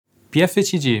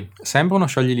PFCG sembra uno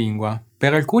scioglilingua.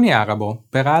 Per alcuni è arabo,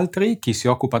 per altri, chi si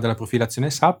occupa della profilazione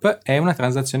SAP, è una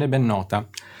transazione ben nota,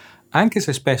 anche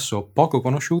se spesso poco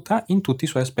conosciuta in tutti i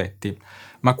suoi aspetti.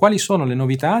 Ma quali sono le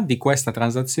novità di questa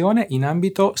transazione in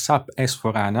ambito SAP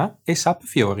S/4HANA e SAP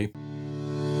Fiori?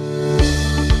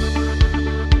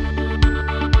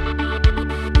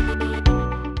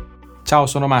 Ciao,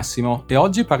 sono Massimo e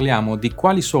oggi parliamo di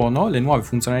quali sono le nuove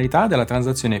funzionalità della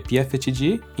transazione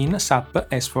PFCG in SAP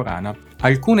S/4HANA.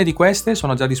 Alcune di queste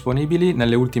sono già disponibili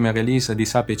nelle ultime release di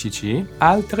SAP ECC,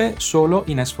 altre solo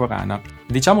in S/4HANA.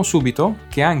 Diciamo subito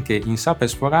che anche in SAP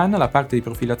S/4HANA la parte di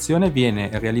profilazione viene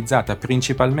realizzata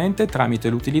principalmente tramite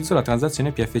l'utilizzo della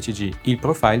transazione PFCG, il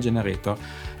Profile Generator.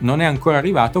 Non è ancora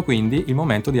arrivato quindi il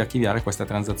momento di archiviare questa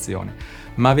transazione,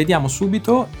 ma vediamo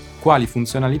subito quali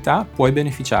funzionalità puoi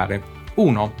beneficiare.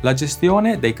 1. La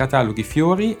gestione dei cataloghi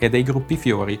fiori e dei gruppi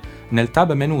fiori. Nel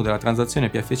tab menu della transazione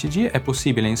PFCG è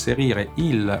possibile inserire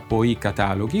il o i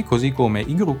cataloghi, così come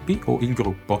i gruppi o il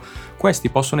gruppo. Questi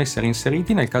possono essere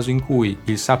inseriti nel caso in cui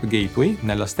il SAP Gateway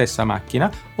nella stessa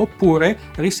macchina oppure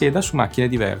risieda su macchine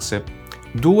diverse.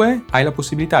 2. Hai la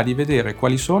possibilità di vedere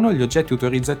quali sono gli oggetti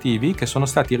autorizzativi che sono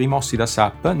stati rimossi da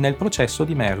SAP nel processo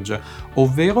di merge,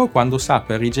 ovvero quando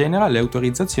SAP rigenera le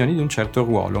autorizzazioni di un certo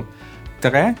ruolo.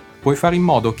 3. Puoi fare in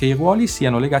modo che i ruoli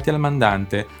siano legati al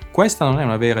mandante. Questa non è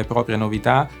una vera e propria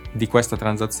novità di questa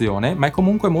transazione, ma è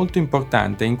comunque molto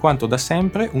importante in quanto da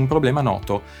sempre un problema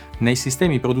noto. Nei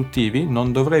sistemi produttivi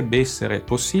non dovrebbe essere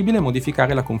possibile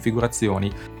modificare le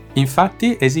configurazioni.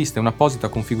 Infatti esiste un'apposita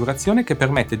configurazione che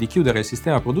permette di chiudere il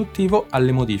sistema produttivo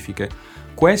alle modifiche.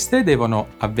 Queste devono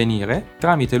avvenire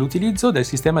tramite l'utilizzo del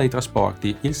sistema di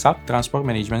trasporti, il SAP Transport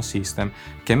Management System,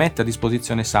 che mette a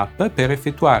disposizione SAP per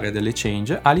effettuare delle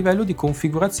change a livello di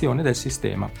configurazione del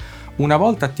sistema. Una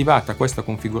volta attivata questa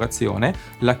configurazione,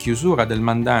 la chiusura del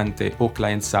mandante o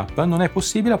client SAP non è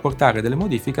possibile apportare delle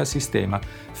modifiche al sistema.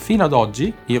 Fino ad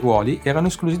oggi i ruoli erano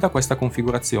esclusi da questa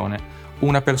configurazione.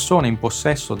 Una persona in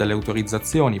possesso delle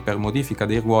autorizzazioni per modifica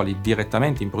dei ruoli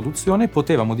direttamente in produzione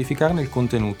poteva modificarne il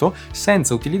contenuto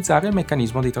senza utilizzare il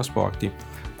meccanismo dei trasporti.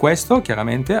 Questo,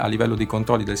 chiaramente, a livello di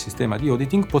controlli del sistema di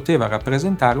auditing poteva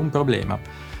rappresentare un problema.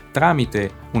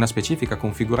 Tramite una specifica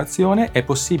configurazione è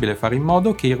possibile fare in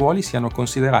modo che i ruoli siano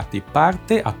considerati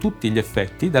parte a tutti gli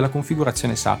effetti della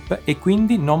configurazione SAP e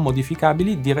quindi non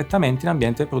modificabili direttamente in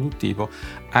ambiente produttivo,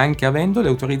 anche avendo le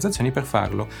autorizzazioni per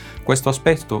farlo. Questo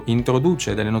aspetto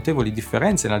introduce delle notevoli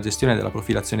differenze nella gestione della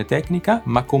profilazione tecnica,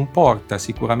 ma comporta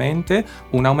sicuramente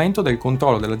un aumento del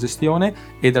controllo della gestione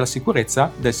e della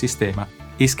sicurezza del sistema.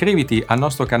 Iscriviti al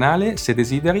nostro canale se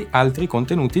desideri altri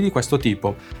contenuti di questo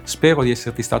tipo. Spero di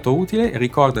esserti stato utile,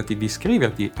 ricordati di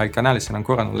iscriverti al canale se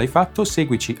ancora non l'hai fatto,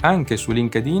 seguici anche su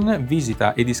LinkedIn,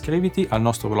 visita ed iscriviti al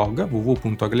nostro blog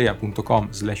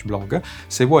www.aglea.com/blog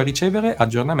se vuoi ricevere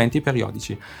aggiornamenti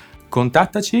periodici.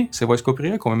 Contattaci se vuoi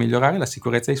scoprire come migliorare la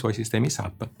sicurezza dei suoi sistemi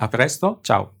SAP. A presto,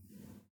 ciao!